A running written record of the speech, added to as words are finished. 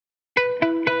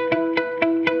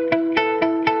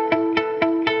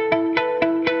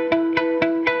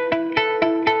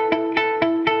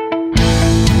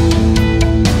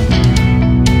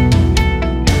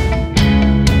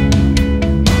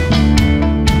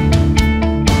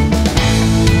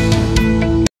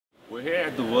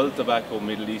Tobacco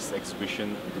Middle East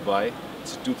exhibition, Dubai.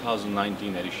 It's a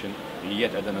 2019 edition,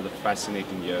 yet another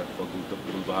fascinating year for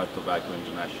Gulbahar Tobacco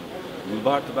International.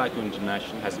 Gulbahar Tobacco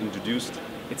International has introduced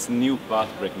its new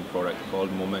path-breaking product called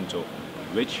MOMENTO,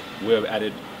 which we have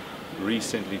added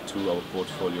recently to our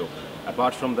portfolio.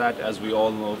 Apart from that, as we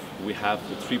all know, we have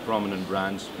the three prominent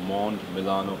brands, Monde,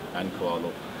 Milano and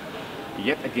Koalo.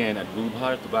 Yet again at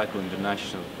Gulbahar Tobacco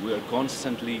International, we are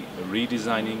constantly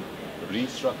redesigning,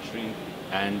 restructuring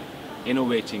and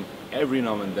innovating every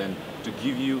now and then to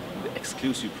give you the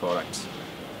exclusive products.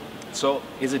 So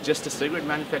is it just a cigarette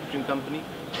manufacturing company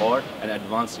or an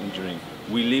advanced engineering?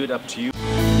 We leave it up to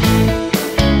you.